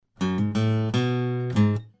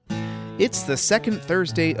It's the second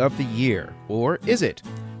Thursday of the year, or is it?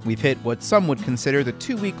 We've hit what some would consider the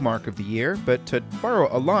 2-week mark of the year, but to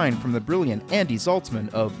borrow a line from the brilliant Andy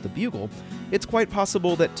Zaltzman of The Bugle, it's quite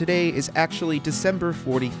possible that today is actually December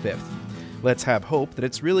 45th. Let's have hope that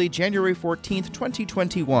it's really January 14th,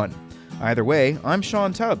 2021. Either way, I'm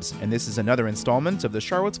Sean Tubbs, and this is another installment of the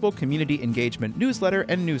Charlottesville Community Engagement newsletter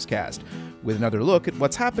and newscast, with another look at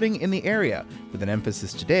what's happening in the area, with an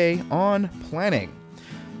emphasis today on planning.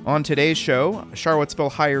 On today's show, Charlottesville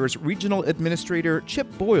hires Regional Administrator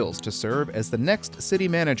Chip Boyles to serve as the next city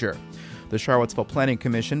manager. The Charlottesville Planning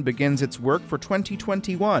Commission begins its work for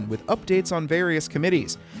 2021 with updates on various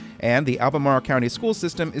committees, and the Albemarle County school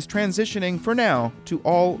system is transitioning for now to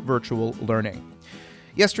all virtual learning.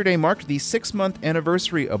 Yesterday marked the 6-month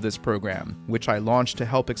anniversary of this program, which I launched to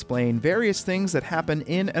help explain various things that happen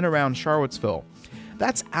in and around Charlottesville.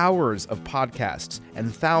 That's hours of podcasts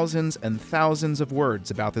and thousands of words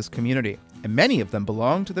about this community, and many of them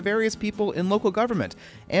belong to the various people in local government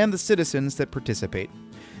and the citizens that participate.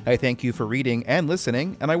 I thank you for reading and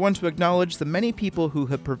listening, and I want to acknowledge the many people who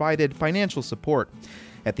have provided financial support.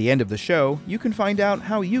 At the end of the show, you can find out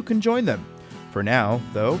how you can join them. For now,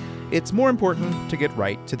 though, it's more important to get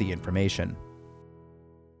right to the information.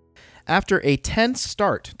 After a tense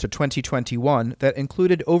start to 2021 that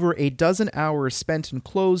included over a dozen hours spent in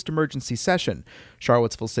closed emergency session,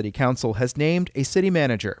 Charlottesville City Council has named a city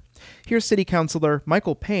manager. Here's City Councilor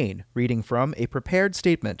Michael Payne reading from a prepared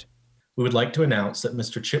statement. We would like to announce that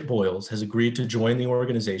Mr. Chip Boyles has agreed to join the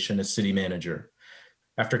organization as city manager.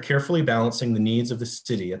 After carefully balancing the needs of the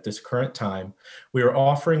city at this current time, we are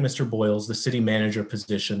offering Mr. Boyles the city manager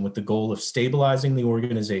position with the goal of stabilizing the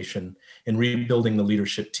organization and rebuilding the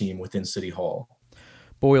leadership team within City Hall.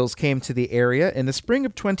 Boyles came to the area in the spring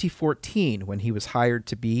of 2014 when he was hired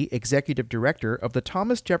to be executive director of the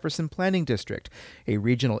Thomas Jefferson Planning District, a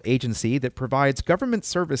regional agency that provides government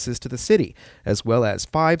services to the city, as well as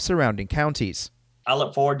 5 surrounding counties. I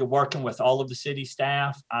look forward to working with all of the city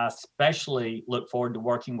staff. I especially look forward to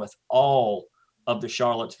working with all of the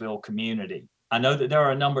Charlottesville community. I know that there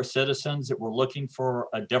are a number of citizens that were looking for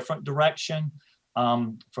a different direction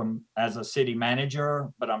from as a city manager,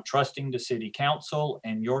 but I'm trusting the city council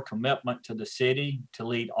and your commitment to the city to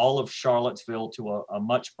lead all of Charlottesville to a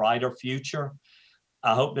much brighter future.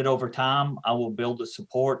 I hope that over time, I will build the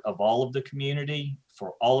support of all of the community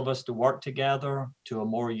for all of us to work together to a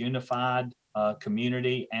more unified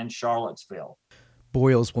community and Charlottesville.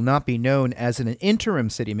 Boyles will not be known as an interim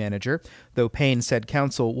city manager, though Payne said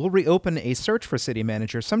council will reopen a search for city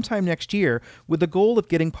manager sometime next year with the goal of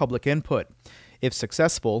getting public input. If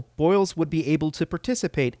successful, Boyles would be able to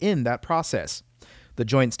participate in that process. The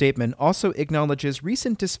joint statement also acknowledges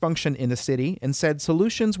recent dysfunction in the city and said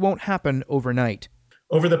solutions won't happen overnight.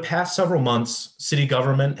 Over the past several months, city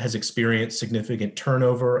government has experienced significant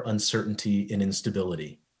turnover, uncertainty, and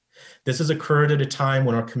instability. This has occurred at a time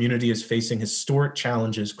when our community is facing historic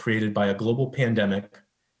challenges created by a global pandemic,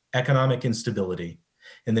 economic instability,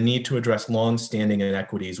 and the need to address long-standing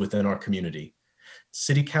inequities within our community.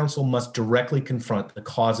 City Council must directly confront the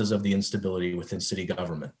causes of the instability within city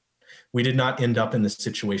government. We did not end up in this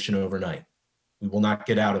situation overnight. We will not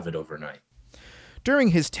get out of it overnight. During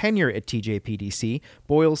his tenure at TJPDC,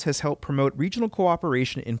 Boyles has helped promote regional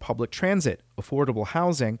cooperation in public transit, affordable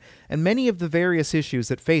housing, and many of the various issues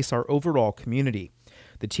that face our overall community.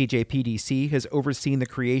 The TJPDC has overseen the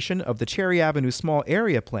creation of the Cherry Avenue Small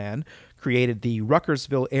Area Plan, created the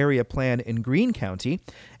Ruckersville Area Plan in Greene County,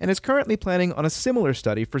 and is currently planning on a similar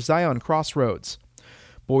study for Zion Crossroads.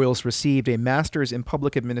 Boyles received a master's in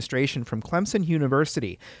public administration from Clemson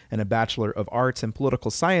University and a Bachelor of Arts in political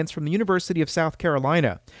science from the University of South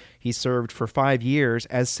Carolina. He served for 5 years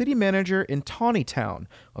as city manager in Taneytown,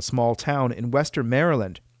 a small town in western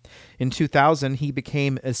Maryland. In 2000, he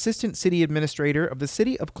became assistant city administrator of the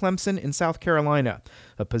city of Clemson in South Carolina,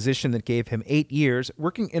 a position that gave him 8 years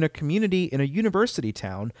working in a community in a university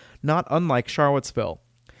town, not unlike Charlottesville.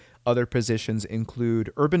 Other positions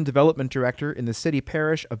include Urban Development Director in the city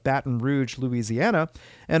parish of Baton Rouge, Louisiana,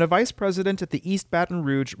 and a Vice President at the East Baton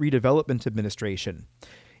Rouge Redevelopment Administration.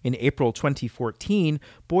 In April 2014,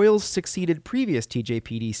 Boyles succeeded previous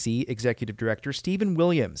TJPDC Executive Director Stephen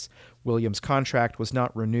Williams. Williams' contract was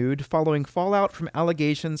not renewed following fallout from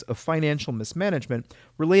allegations of financial mismanagement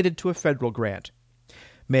related to a federal grant.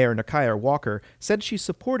 Mayor Nakayar Walker said she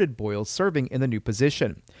supported Boyles serving in the new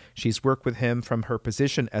position. She's worked with him from her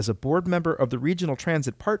position as a board member of the Regional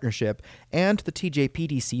Transit Partnership and the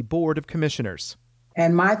TJPDC Board of Commissioners.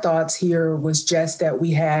 And my thoughts here was just that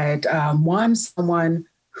we had someone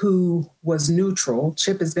who was neutral.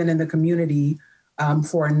 Chip has been in the community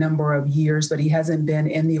for a number of years, but he hasn't been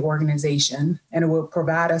in the organization. And it will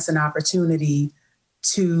provide us an opportunity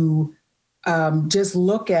to just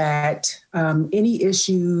look at any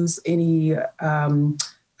issues, any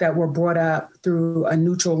that were brought up through a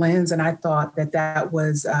neutral lens. And I thought that that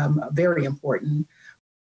was very important.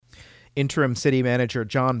 Interim city manager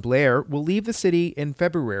John Blair will leave the city in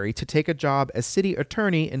February to take a job as city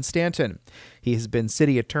attorney in Stanton. He has been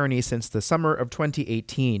city attorney since the summer of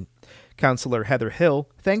 2018. Councillor Heather Hill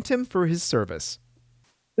thanked him for his service.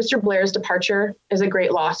 Mr. Blair's departure is a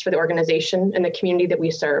great loss for the organization and the community that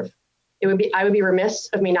we serve. I would be remiss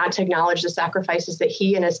of me not to acknowledge the sacrifices that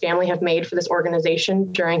he and his family have made for this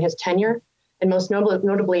organization during his tenure, and most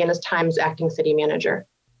notably in his time as acting city manager.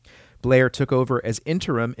 Blair took over as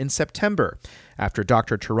interim in September, after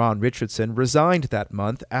Dr. Teron Richardson resigned that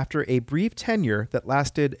month after a brief tenure that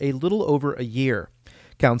lasted a little over a year.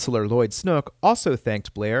 Councillor Lloyd Snook also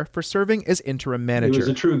thanked Blair for serving as interim manager. It was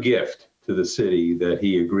a true gift to the city that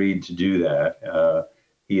he agreed to do that.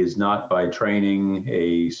 He is not by training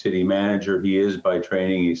a city manager. He is by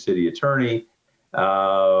training a city attorney.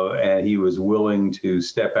 And he was willing to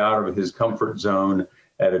step out of his comfort zone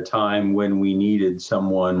at a time when we needed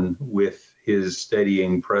someone with his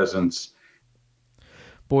steadying presence.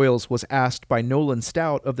 Boyles was asked by Nolan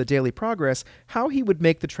Stout of the Daily Progress how he would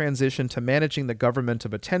make the transition to managing the government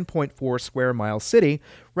of a 10.4 square mile city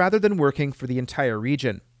rather than working for the entire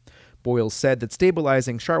region. Boyles said that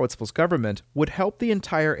stabilizing Charlottesville's government would help the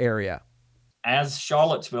entire area. As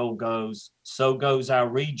Charlottesville goes, so goes our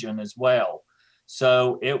region as well.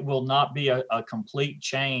 So it will not be a complete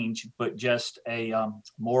change, but just a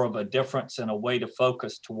more of a difference and a way to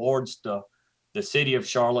focus towards the city of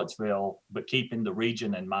Charlottesville, but keeping the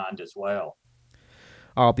region in mind as well.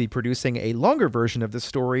 I'll be producing a longer version of this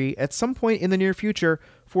story at some point in the near future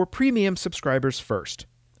for premium subscribers first.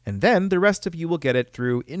 And then the rest of you will get it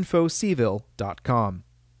through infocville.com.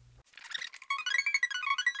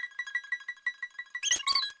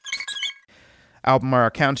 Albemarle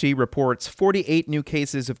County reports 48 new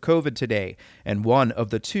cases of COVID today, and one of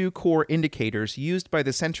the two core indicators used by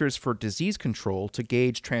the Centers for Disease Control to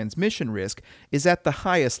gauge transmission risk is at the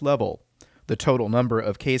highest level. The total number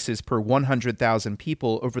of cases per 100,000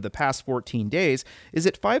 people over the past 14 days is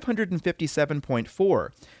at 557.4,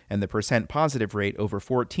 and the percent positive rate over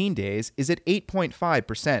 14 days is at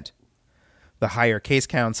 8.5%. The higher case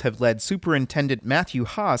counts have led Superintendent Matthew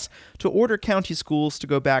Haas to order county schools to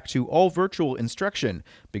go back to all virtual instruction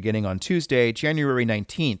beginning on Tuesday, January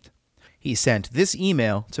 19th. He sent this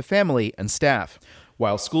email to family and staff.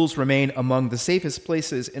 While schools remain among the safest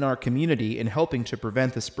places in our community in helping to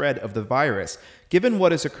prevent the spread of the virus, given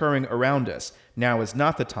what is occurring around us, now is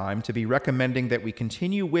not the time to be recommending that we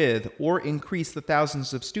continue with or increase the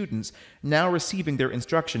thousands of students now receiving their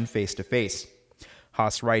instruction face-to-face.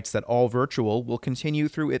 Haas writes that all virtual will continue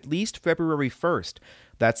through at least February 1st.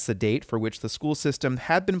 That's the date for which the school system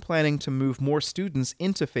had been planning to move more students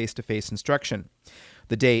into face-to-face instruction.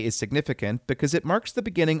 The day is significant because it marks the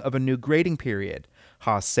beginning of a new grading period.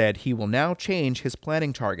 Haas said he will now change his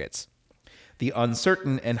planning targets. The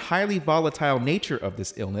uncertain and highly volatile nature of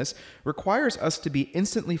this illness requires us to be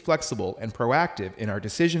instantly flexible and proactive in our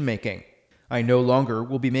decision-making. I no longer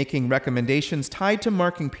will be making recommendations tied to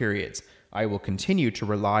marking periods. I will continue to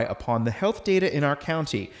rely upon the health data in our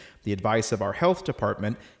county, the advice of our health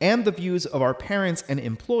department, and the views of our parents and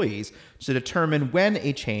employees to determine when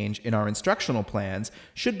a change in our instructional plans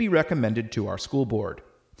should be recommended to our school board.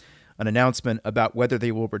 An announcement about whether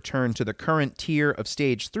they will return to the current tier of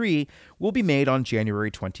Stage 3 will be made on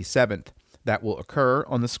January 27th. That will occur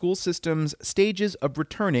on the school system's Stages of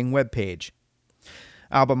Returning webpage.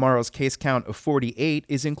 Albemarle's case count of 48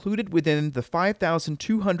 is included within the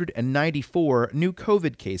 5,294 new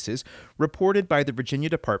COVID cases reported by the Virginia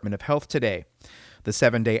Department of Health today. The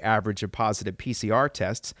 7-day average of positive PCR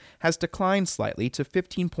tests has declined slightly to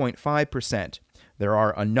 15.5%. There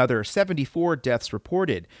are another 74 deaths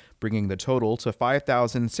reported, bringing the total to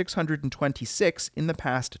 5,626 in the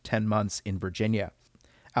past 10 months in Virginia.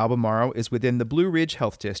 Albemarle is within the Blue Ridge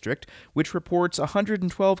Health District, which reports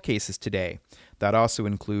 112 cases today. That also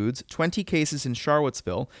includes 20 cases in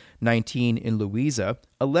Charlottesville, 19 in Louisa,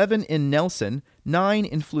 11 in Nelson, 9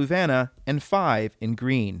 in Fluvanna, and 5 in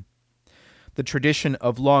Greene. The tradition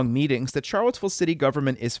of long meetings that Charlottesville city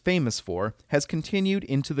government is famous for has continued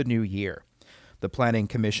into the new year. The Planning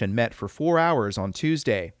Commission met for 4 hours on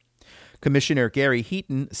Tuesday. Commissioner Gary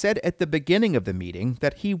Heaton said at the beginning of the meeting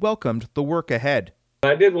that he welcomed the work ahead.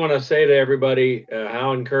 I did want to say to everybody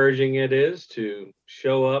how encouraging it is to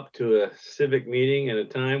show up to a civic meeting at a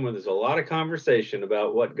time when there's a lot of conversation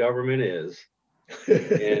about what government is.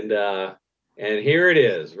 And And here it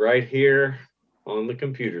is, right here on the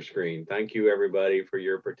computer screen. Thank you, everybody, for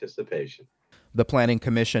your participation. The Planning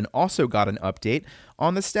Commission also got an update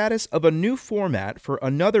on the status of a new format for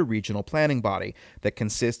another regional planning body that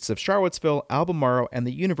consists of Charlottesville, Albemarle, and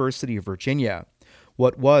the University of Virginia.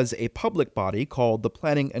 What was a public body called the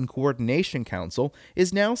Planning and Coordination Council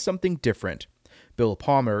is now something different. Bill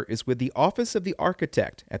Palmer is with the Office of the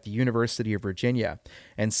Architect at the University of Virginia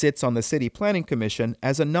and sits on the City Planning Commission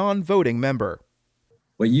as a non-voting member.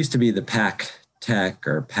 What used to be the PAC Tech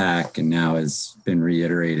or PAC and now has been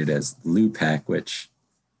reiterated as LUPEC, which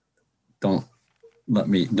don't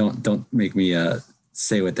make me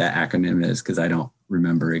say what that acronym is because I don't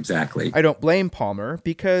remember exactly. I don't blame Palmer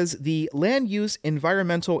because the Land Use,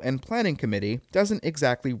 Environmental, and Planning Committee doesn't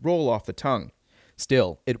exactly roll off the tongue.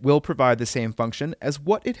 Still, it will provide the same function as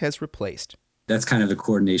what it has replaced. That's kind of the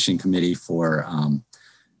coordination committee for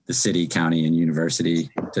the city, county, and university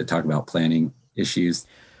to talk about planning issues.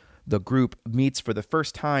 The group meets for the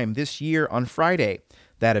first time this year on Friday.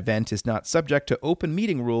 That event is not subject to open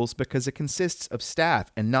meeting rules because it consists of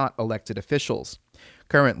staff and not elected officials.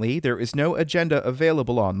 Currently, there is no agenda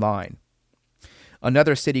available online.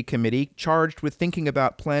 Another city committee charged with thinking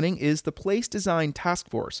about planning is the Place Design Task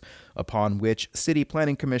Force, upon which City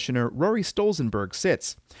Planning Commissioner Rory Stolzenberg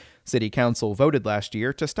sits. City Council voted last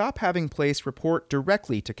year to stop having Place report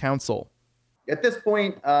directly to Council. At this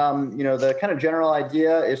point, the kind of general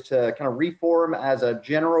idea is to kind of reform as a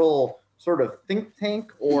general sort of think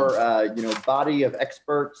tank or, body of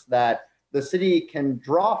experts that the city can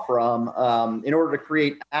draw from in order to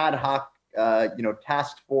create ad hoc,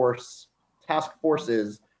 task forces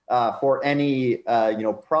for any,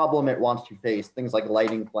 problem it wants to face, things like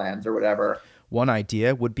lighting plans or whatever. One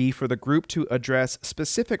idea would be for the group to address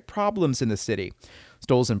specific problems in the city.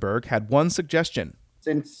 Stolzenberg had one suggestion.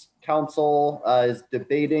 Since Council is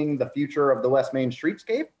debating the future of the West Main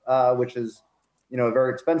streetscape, which is, a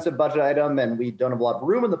very expensive budget item, and we don't have a lot of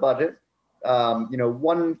room in the budget.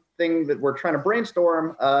 One thing that we're trying to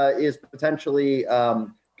brainstorm is potentially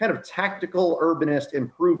kind of tactical urbanist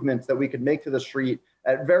improvements that we could make to the street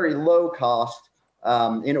at very low cost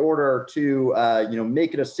in order to,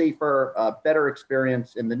 make it a safer, better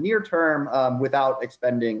experience in the near term without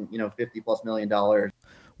expending, $50+ million.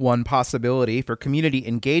 One possibility for community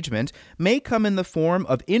engagement may come in the form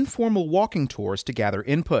of informal walking tours to gather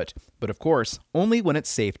input, but of course, only when it's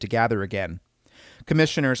safe to gather again.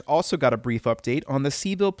 Commissioners also got a brief update on the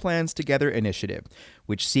Seaville Plans Together initiative,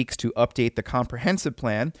 which seeks to update the comprehensive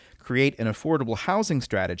plan, create an affordable housing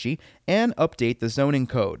strategy, and update the zoning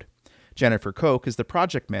code. Jennifer Koch is the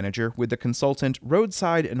project manager with the consultant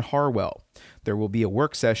Roadside and Harwell. There will be a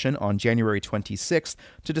work session on January 26th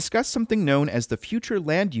to discuss something known as the Future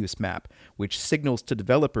Land Use Map, which signals to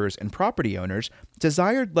developers and property owners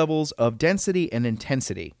desired levels of density and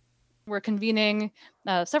intensity. We're convening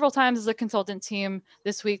several times as a consultant team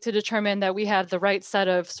this week to determine that we have the right set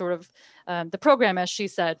of the program, as she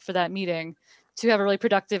said, for that meeting to have a really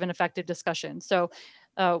productive and effective discussion. So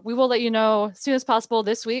we will let you know as soon as possible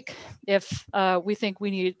this week if we think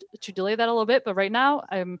we need to delay that a little bit. But right now,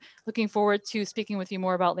 I'm looking forward to speaking with you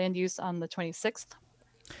more about land use on the 26th.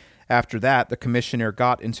 After that, the commissioner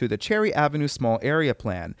got into the Cherry Avenue Small Area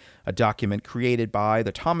Plan, a document created by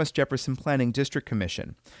the Thomas Jefferson Planning District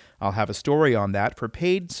Commission. I'll have a story on that for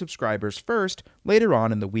paid subscribers first, later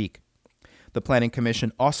on in the week. The Planning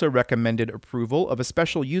Commission also recommended approval of a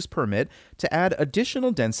special use permit to add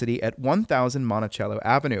additional density at 1000 Monticello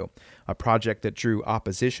Avenue, a project that drew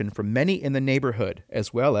opposition from many in the neighborhood,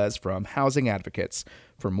 as well as from housing advocates.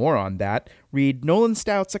 For more on that, read Nolan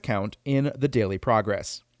Stout's account in the Daily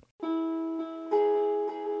Progress.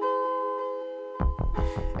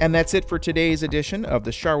 And that's it for today's edition of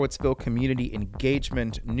the Charlottesville Community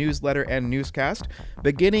Engagement Newsletter and Newscast,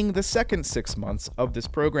 beginning the second 6 months of this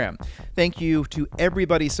program. Thank you to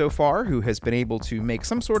everybody so far who has been able to make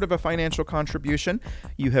some sort of a financial contribution.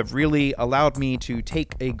 You have really allowed me to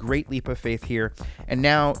take a great leap of faith here, and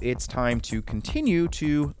now it's time to continue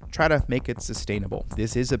to try to make it sustainable.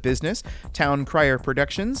 This is a business. Town Crier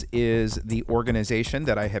Productions is the organization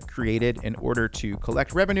that I have created in order to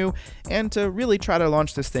collect revenue and to really try to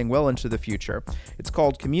launch this thing well into the future. It's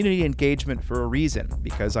called Community Engagement for a reason,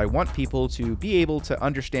 because I want people to be able to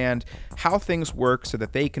understand how things work so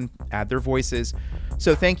that they can add their voices.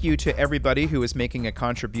 So thank you to everybody who is making a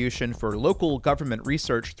contribution for local government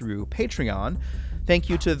research through Patreon. Thank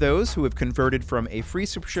you to those who have converted from a free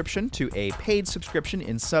subscription to a paid subscription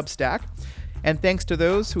in Substack. And thanks to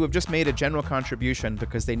those who have just made a general contribution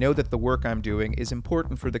because they know that the work I'm doing is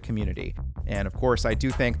important for the community. And of course, I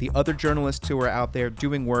do thank the other journalists who are out there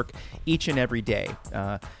doing work each and every day.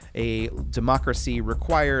 A democracy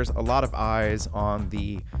requires a lot of eyes on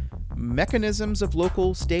the mechanisms of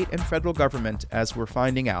local, state, and federal government, as we're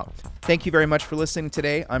finding out. Thank you very much for listening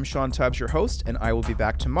today. I'm Sean Tubbs, your host, and I will be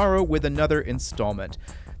back tomorrow with another installment.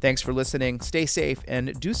 Thanks for listening. Stay safe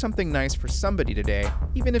and do something nice for somebody today,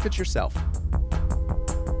 even if it's yourself.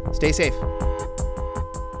 Stay safe.